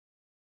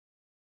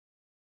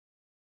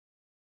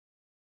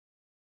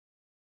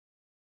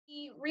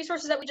The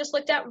resources that we just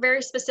looked at,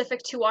 very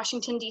specific to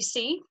Washington,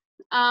 D.C.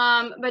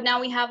 But now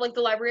we have like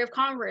the Library of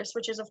Congress,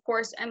 which is of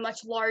course a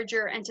much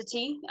larger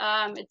entity.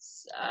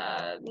 It's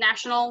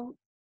national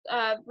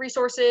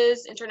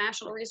resources,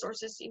 international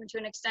resources, even to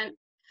an extent.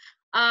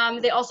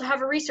 They also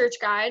have a research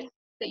guide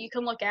that you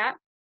can look at.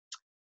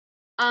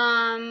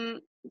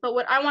 But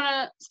what I want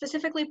to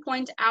specifically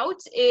point out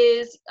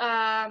is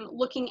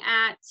looking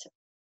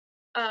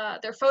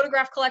at their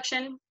photograph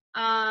collection,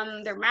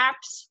 their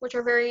maps, which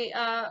are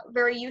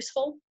very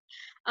useful.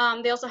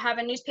 They also have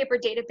a newspaper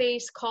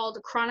database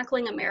called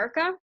Chronicling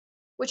America,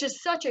 which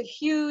is such a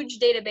huge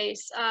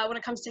database when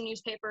it comes to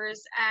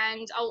newspapers,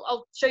 and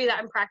I'll show you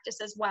that in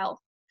practice as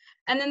well.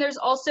 And then there's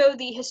also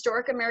the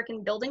Historic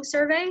American Building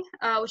Survey,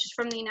 which is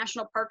from the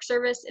National Park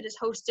Service. It is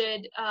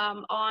hosted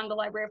on the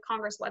Library of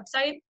Congress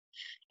website.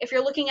 If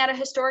you're looking at a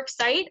historic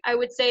site, I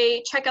would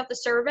say check out the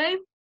survey.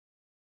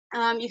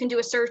 You can do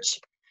a search,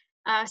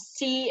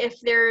 see if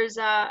there's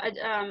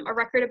a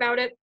record about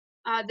it.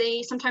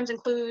 They sometimes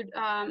include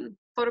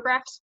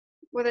photographs,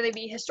 whether they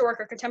be historic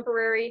or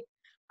contemporary.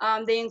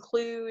 They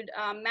include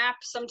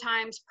maps,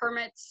 sometimes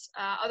permits,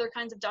 other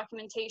kinds of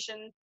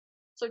documentation.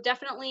 So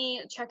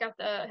definitely check out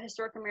the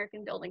Historic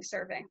American Building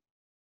Survey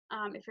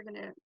if you're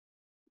going to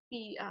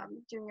be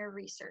doing your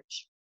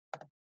research.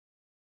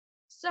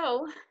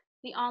 So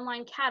the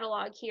online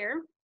catalog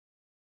here,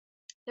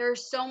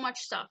 there's so much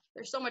stuff.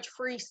 There's so much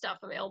free stuff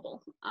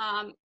available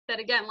that,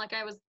 again, like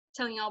I was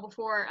telling y'all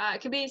before,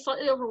 it can be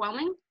slightly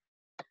overwhelming.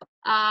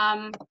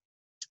 But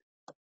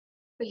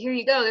here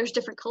you go. There's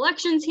different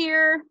collections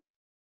here.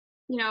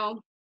 You know,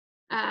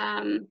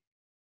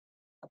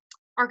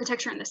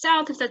 architecture in the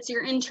South, if that's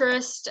your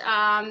interest.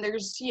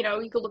 There's, you know,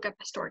 you could look up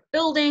historic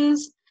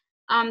buildings.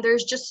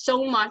 There's just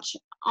so much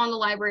on the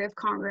Library of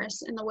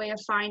Congress in the way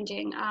of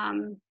finding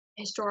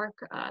historic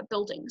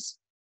buildings.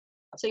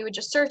 So you would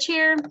just search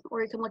here,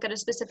 or you can look at a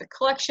specific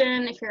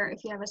collection if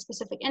you have a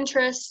specific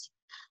interest.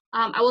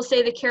 I will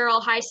say the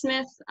Carol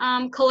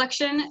Highsmith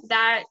collection,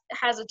 that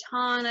has a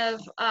ton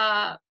of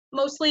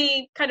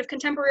mostly kind of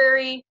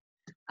contemporary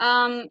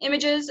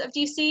images of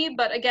DC,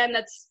 but again,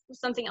 that's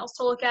something else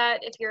to look at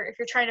if you're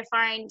trying to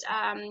find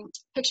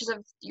pictures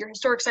of your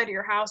historic site or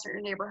your house or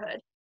your neighborhood.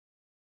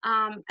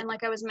 And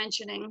like I was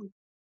mentioning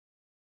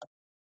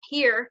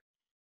here,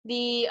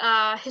 the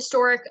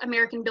Historic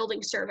American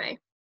Building Survey.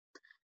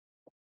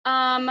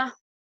 Let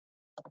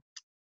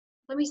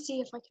me see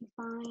if I can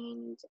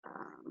find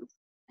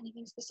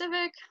anything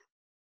specific.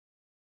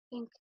 I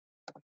think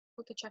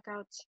we could check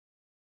out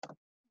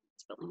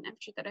this building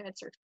entry that I had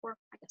searched for.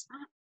 I guess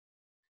not.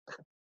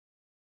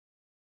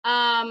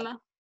 I'm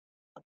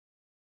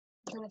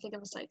trying to think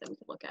of a site that we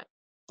could look at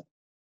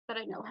that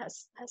I know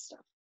has stuff.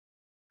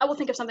 I will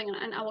think of something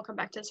and I will come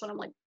back to this when I'm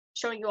like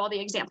showing you all the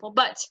example.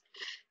 But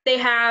they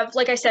have,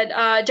 like I said,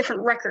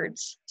 different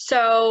records.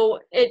 So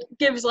it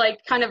gives like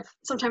kind of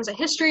sometimes a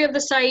history of the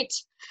site,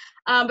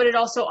 but it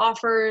also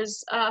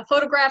offers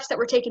photographs that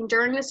were taken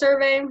during the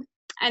survey.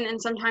 And then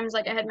sometimes,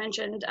 like I had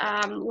mentioned,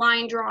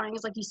 line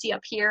drawings like you see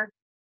up here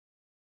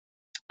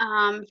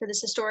for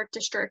this historic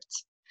district,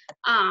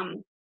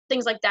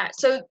 things like that.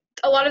 So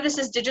a lot of this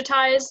is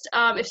digitized.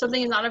 If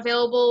something is not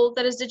available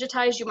that is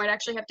digitized, you might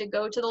actually have to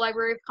go to the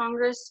Library of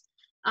Congress,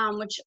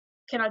 which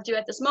cannot do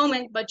at this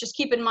moment, but just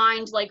keep in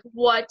mind like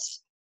what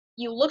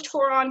you looked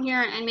for on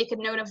here and make a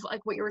note of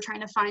like what you were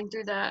trying to find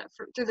through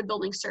the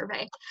building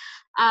survey.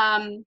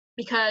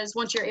 Because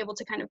once you're able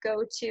to kind of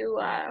go to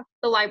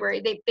the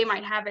library, they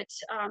might have it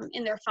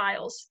in their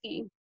files,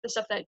 the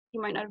stuff that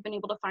you might not have been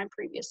able to find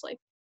previously.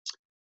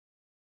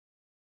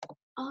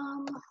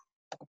 Let's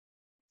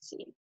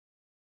see.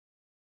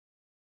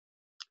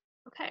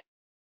 Okay,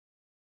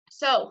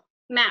 so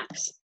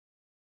maps.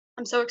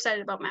 I'm so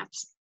excited about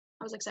maps.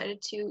 I was excited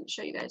to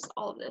show you guys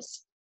all of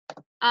this.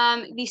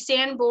 The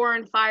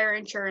Sanborn fire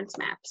insurance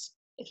maps.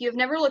 If you have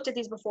never looked at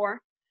these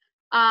before,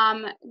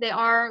 they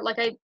are, like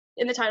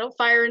in the title,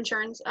 fire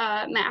insurance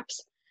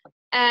maps.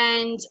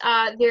 And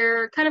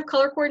they're kind of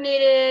color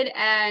coordinated,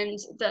 and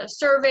the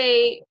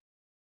survey,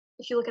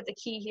 if you look at the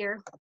key here,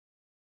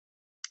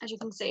 as you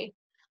can see,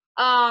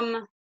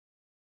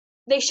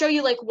 they show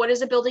you like what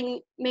is a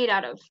building made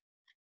out of,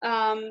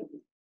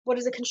 what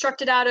is it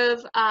constructed out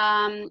of,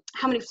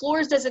 how many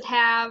floors does it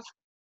have,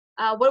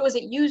 what was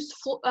it used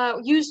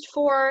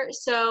for.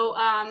 So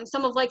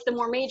some of like the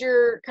more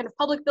major kind of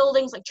public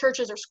buildings like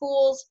churches or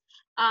schools,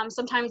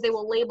 sometimes they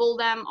will label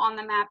them on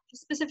the map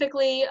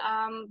specifically,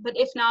 but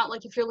if not,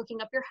 like if you're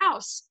looking up your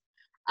house,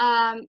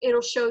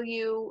 it'll show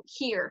you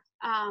here,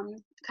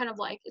 kind of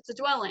like it's a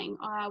dwelling,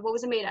 what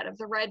was it made out of.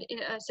 The red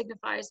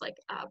signifies like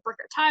a brick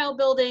or tile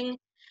building,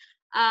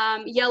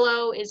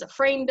 yellow is a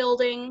frame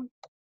building,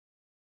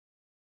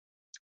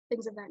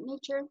 things of that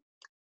nature.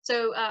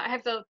 So I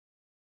have the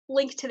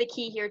link to the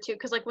key here too,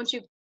 because like once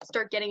you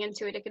start getting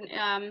into it, it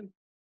can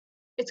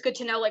it's good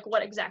to know like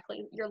what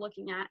exactly you're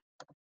looking at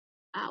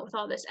with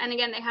all this. And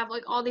again, they have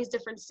like all these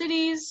different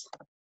cities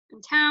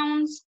and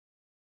towns.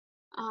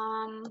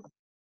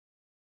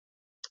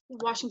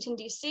 Washington,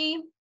 D.C.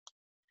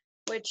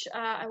 which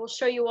I will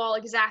show you all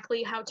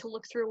exactly how to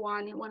look through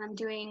one when I'm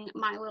doing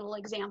my little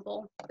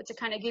example, but to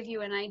kind of give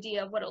you an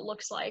idea of what it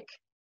looks like.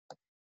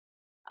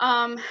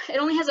 It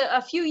only has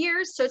a few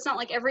years, so it's not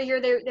like every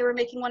year they were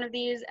making one of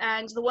these,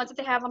 and the ones that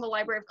they have on the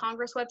Library of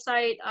Congress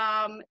website,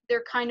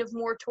 they're kind of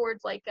more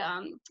towards like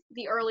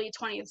the early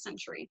 20th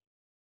century.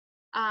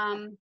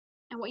 And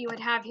what you would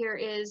have here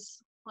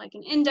is like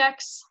an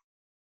index,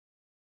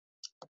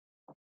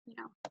 you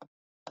know,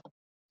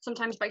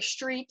 sometimes by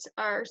street,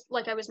 or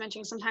like I was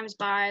mentioning, sometimes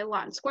by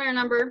lot and square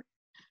number.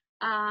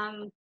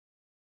 So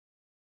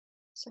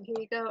here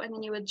you go, and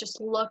then you would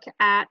just look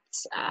at,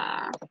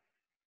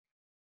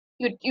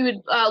 you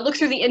would look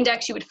through the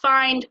index, you would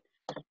find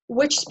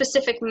which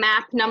specific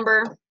map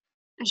number,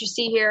 as you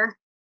see here,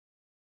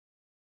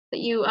 that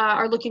you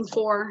are looking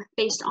for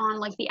based on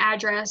like the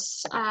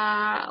address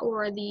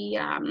or the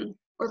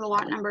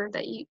lot number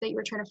that you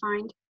were trying to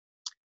find.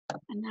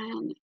 And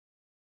then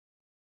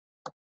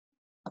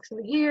look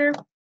through here,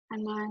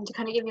 and then to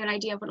kind of give you an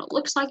idea of what it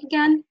looks like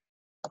again,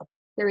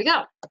 there we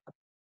go.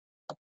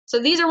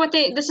 So these are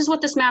this is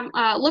what this map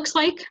looks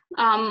like,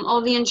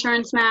 all the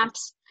insurance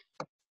maps.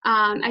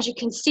 As you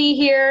can see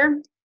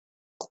here,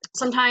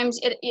 sometimes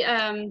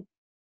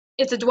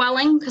it's a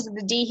dwelling because of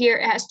the D here.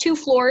 It has 2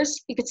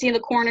 floors. You can see in the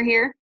corner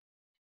here.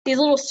 These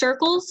little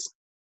circles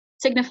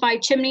signify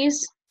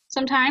chimneys.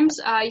 Sometimes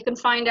you can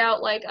find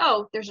out like,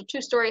 oh, there's a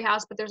 2-story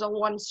house, but there's a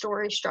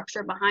 1-story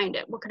structure behind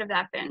it. What could have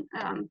that been?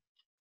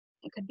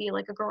 It could be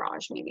like a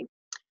garage maybe.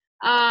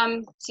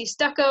 See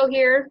stucco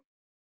here.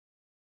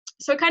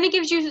 So it kind of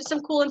gives you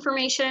some cool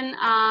information.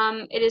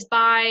 It is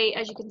by,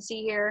 as you can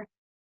see here,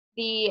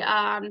 the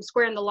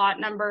square and the lot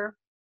number.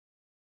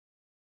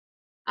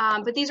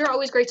 But these are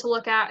always great to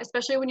look at,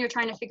 especially when you're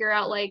trying to figure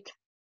out like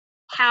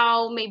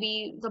how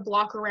maybe the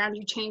block around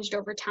you changed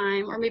over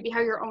time, or maybe how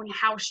your own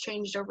house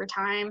changed over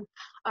time,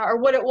 or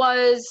what it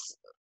was,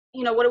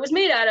 you know, what it was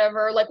made out of,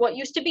 or like what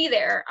used to be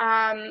there,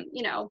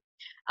 you know.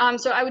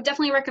 So I would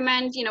definitely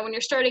recommend, you know, when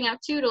you're starting out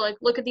too, to like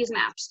look at these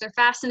maps. They're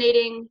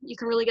fascinating. You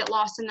can really get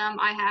lost in them.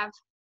 I have.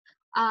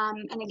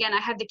 And again, I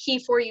have the key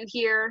for you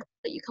here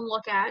that you can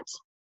look at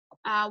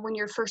when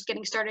you're first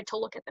getting started to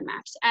look at the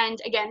maps.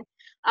 And again,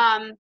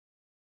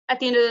 at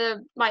the end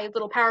of my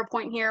little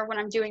PowerPoint here, when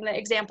I'm doing the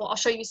example, I'll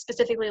show you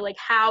specifically like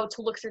how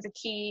to look through the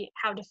key,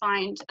 how to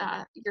find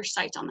your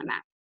site on the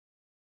map.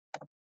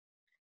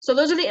 So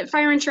those are the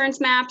fire insurance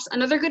maps.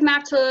 Another good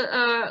map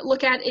to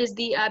look at is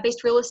the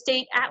based real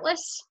estate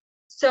atlas.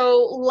 So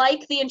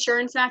like the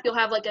insurance map, you'll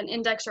have like an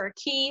index or a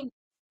key.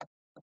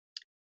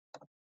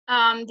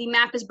 The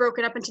map is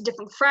broken up into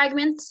different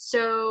fragments.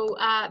 So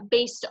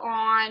based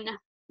on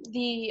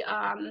the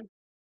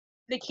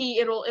key,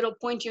 it'll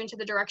point you into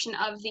the direction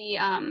of the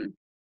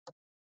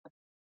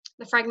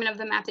fragment of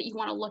the map that you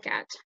want to look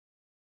at.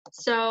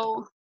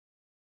 So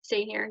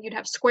say here, you'd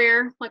have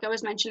square, like I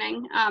was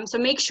mentioning. So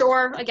make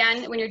sure,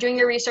 again, when you're doing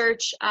your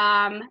research,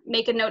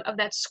 make a note of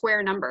that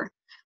square number,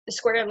 the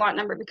square and lot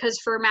number, because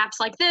for maps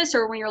like this,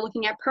 or when you're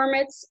looking at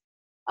permits,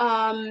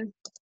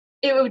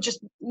 it would just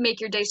make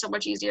your day so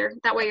much easier.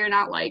 That way you're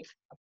not like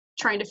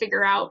trying to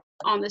figure out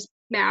on this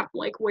map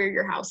like where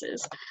your house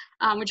is,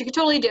 which you could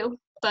totally do.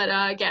 But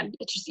again,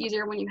 it's just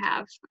easier when you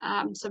have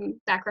some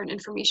background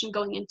information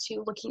going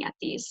into looking at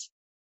these.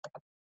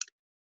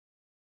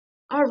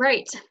 All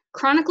right,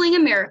 Chronicling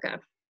America,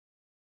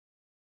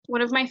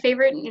 one of my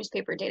favorite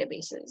newspaper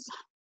databases.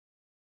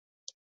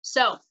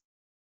 So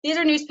these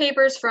are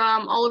newspapers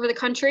from all over the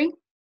country.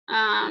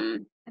 I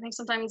think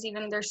sometimes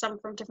even there's some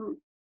from different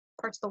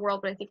parts of the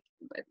world, but I think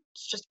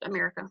it's just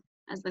America,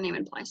 as the name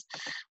implies.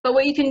 But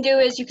what you can do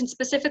is you can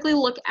specifically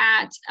look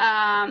at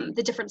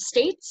the different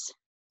states.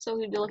 So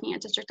we'd be looking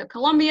at District of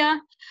Columbia,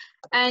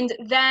 and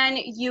then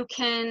you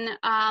can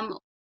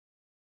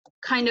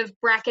kind of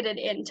bracket it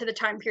into the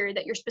time period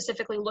that you're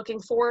specifically looking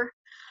for.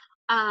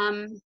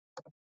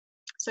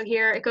 So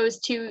here it goes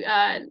to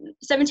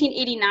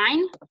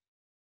 1789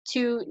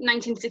 to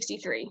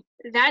 1963.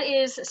 That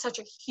is such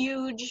a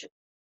huge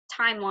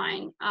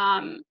timeline,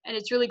 and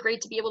it's really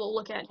great to be able to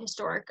look at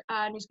historic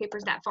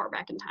newspapers that far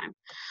back in time.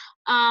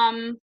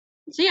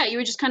 So yeah, you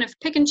would just kind of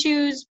pick and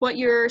choose what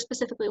you're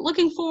specifically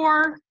looking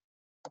for,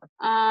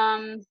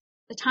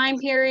 the time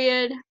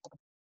period,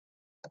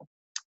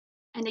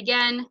 and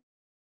again,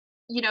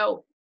 you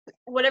know,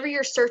 whatever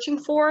you're searching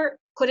for,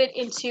 put it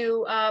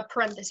into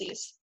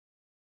parentheses.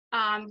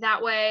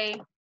 That way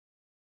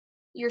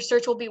your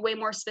search will be way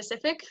more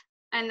specific,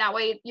 and that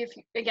way,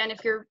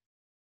 if you're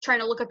trying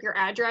to look up your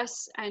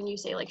address and you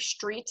say like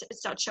street,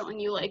 it's not showing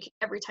you like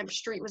every time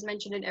street was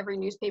mentioned in every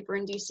newspaper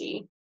in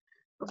DC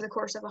over the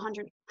course of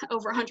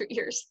over 100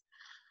 years.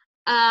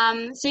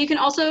 So you can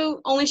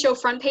also only show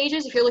front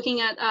pages if you're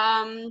looking at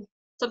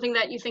something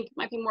that you think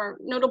might be more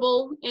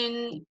notable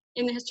in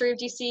the history of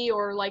DC,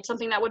 or like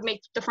something that would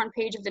make the front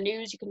page of the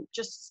news. You can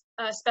just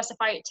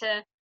specify it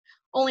to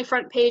only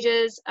front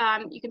pages.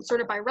 You can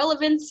sort it by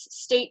relevance,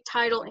 state,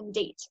 title, and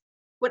date.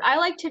 What I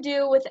like to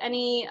do with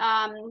any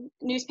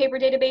newspaper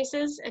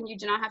databases, and you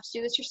do not have to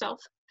do this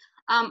yourself,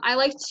 I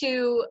like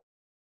to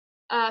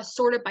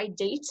sorted by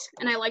date,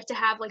 and I like to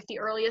have like the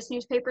earliest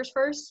newspapers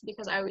first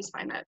because I always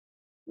find that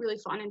really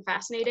fun and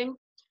fascinating.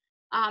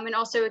 And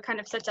also it kind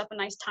of sets up a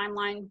nice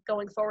timeline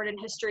going forward in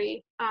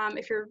history,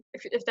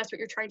 if that's what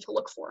you're trying to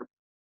look for.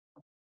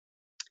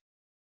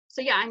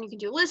 So yeah, and you can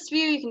do list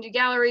view, you can do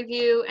gallery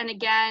view, and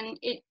again,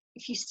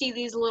 if you see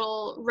these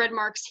little red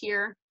marks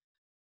here,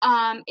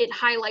 it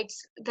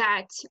highlights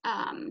that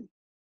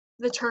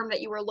the term that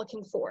you were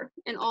looking for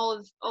in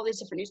all these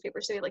different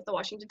newspapers. So like the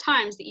Washington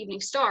Times, the Evening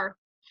Star,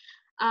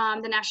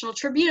 the National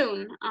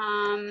Tribune,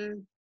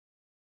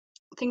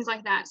 things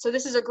like that. So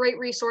this is a great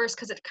resource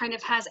because it kind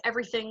of has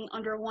everything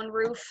under one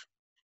roof,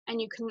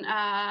 and you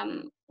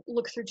can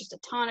look through just a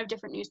ton of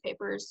different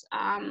newspapers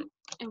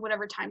in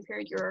whatever time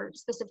period you're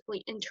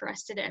specifically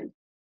interested in,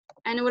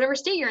 and in whatever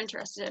state you're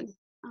interested in.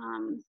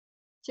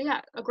 So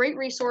yeah, a great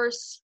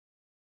resource.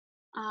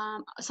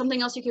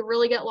 Something else you could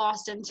really get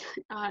lost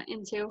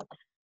into.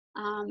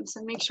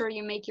 So make sure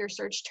you make your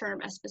search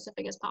term as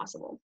specific as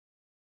possible.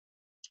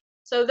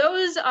 So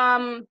those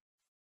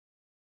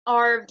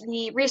are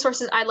the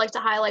resources I'd like to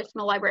highlight from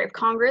the Library of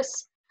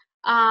Congress.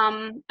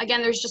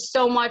 Again, there's just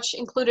so much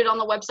included on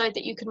the website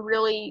that you can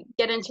really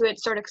get into it,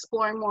 start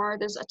exploring more.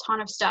 There's a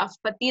ton of stuff,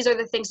 but these are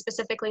the things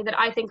specifically that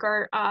I think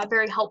are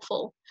very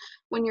helpful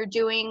when you're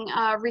doing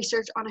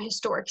research on a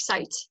historic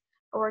site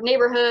or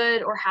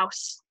neighborhood or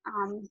house.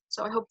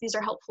 So I hope these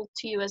are helpful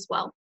to you as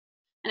well.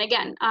 And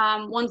again,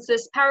 once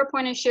this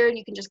PowerPoint is shared,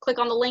 you can just click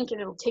on the link and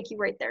it'll take you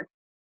right there.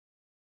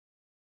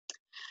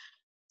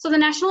 So the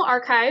National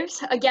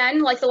Archives, again,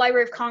 like the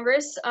Library of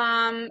Congress,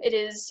 it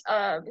is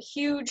a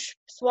huge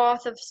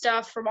swath of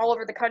stuff from all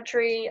over the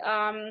country.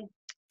 And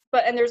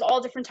there's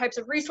all different types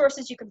of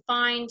resources you can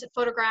find,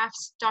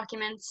 photographs,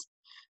 documents,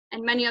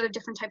 and many other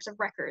different types of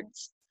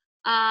records.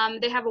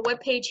 They have a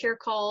webpage here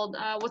called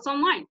What's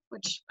Online,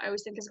 which I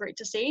always think is great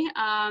to see.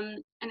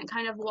 And it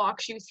kind of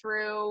walks you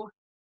through,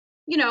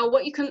 you know,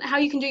 how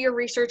you can do your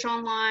research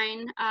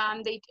online.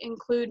 They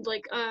include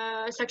like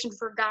a section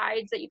for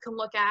guides that you can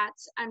look at,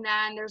 and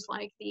then there's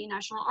like the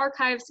National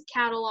Archives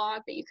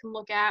catalog that you can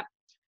look at,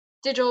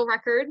 digital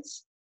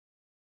records.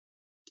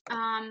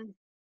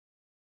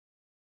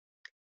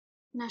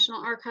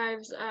 National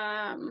Archives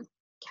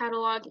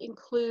catalog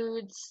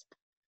includes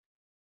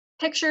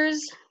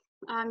pictures.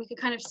 You can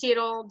kind of see it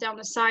all down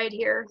the side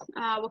here,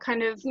 what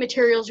kind of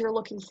materials you're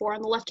looking for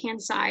on the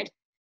left-hand side.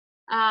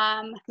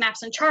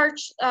 Maps and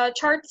charts,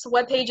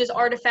 web pages,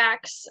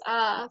 artifacts,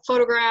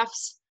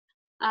 photographs,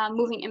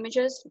 moving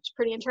images, which is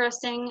pretty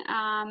interesting,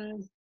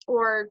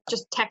 or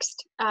just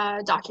text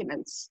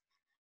documents.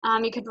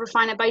 You could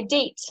refine it by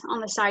date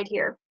on the side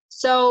here.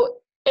 So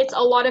it's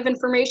a lot of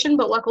information,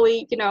 but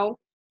luckily, you know,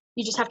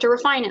 you just have to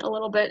refine it a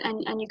little bit,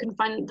 and you can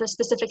find the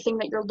specific thing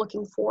that you're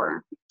looking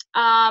for.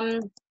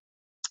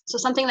 So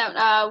something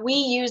that we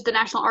used the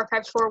National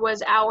Archives for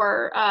was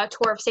our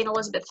tour of St.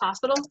 Elizabeth's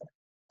Hospital,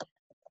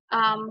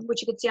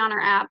 which you can see on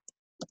our app.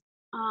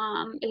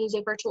 It is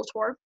a virtual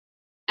tour.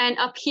 And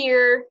up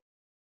here,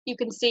 you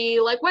can see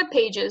like web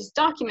pages,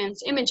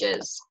 documents,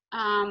 images.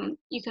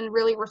 You can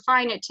really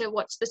refine it to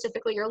what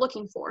specifically you're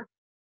looking for.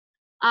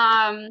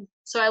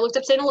 So I looked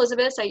up St.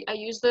 Elizabeth's. I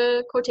used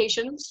the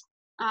quotations.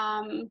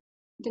 You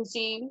can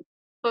see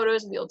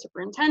photos of the old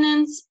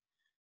superintendents.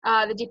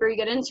 The deeper you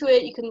get into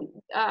it, you can,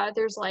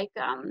 there's like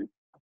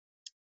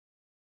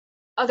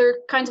other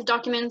kinds of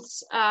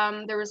documents.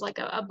 There was like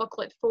a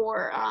booklet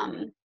for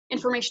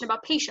information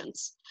about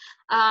patients.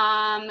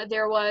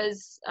 There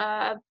was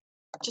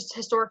just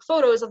historic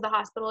photos of the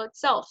hospital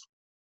itself.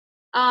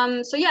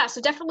 So yeah,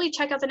 so definitely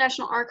check out the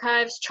National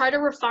Archives. Try to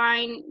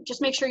refine,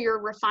 just make sure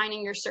you're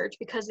refining your search,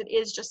 because it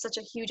is just such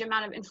a huge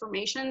amount of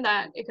information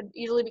that it could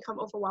easily become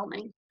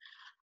overwhelming.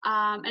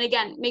 And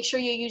again, make sure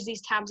you use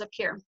these tabs up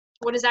here.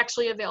 What is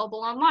actually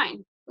available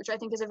online, which I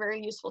think is a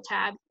very useful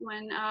tab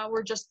when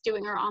we're just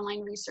doing our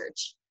online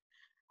research.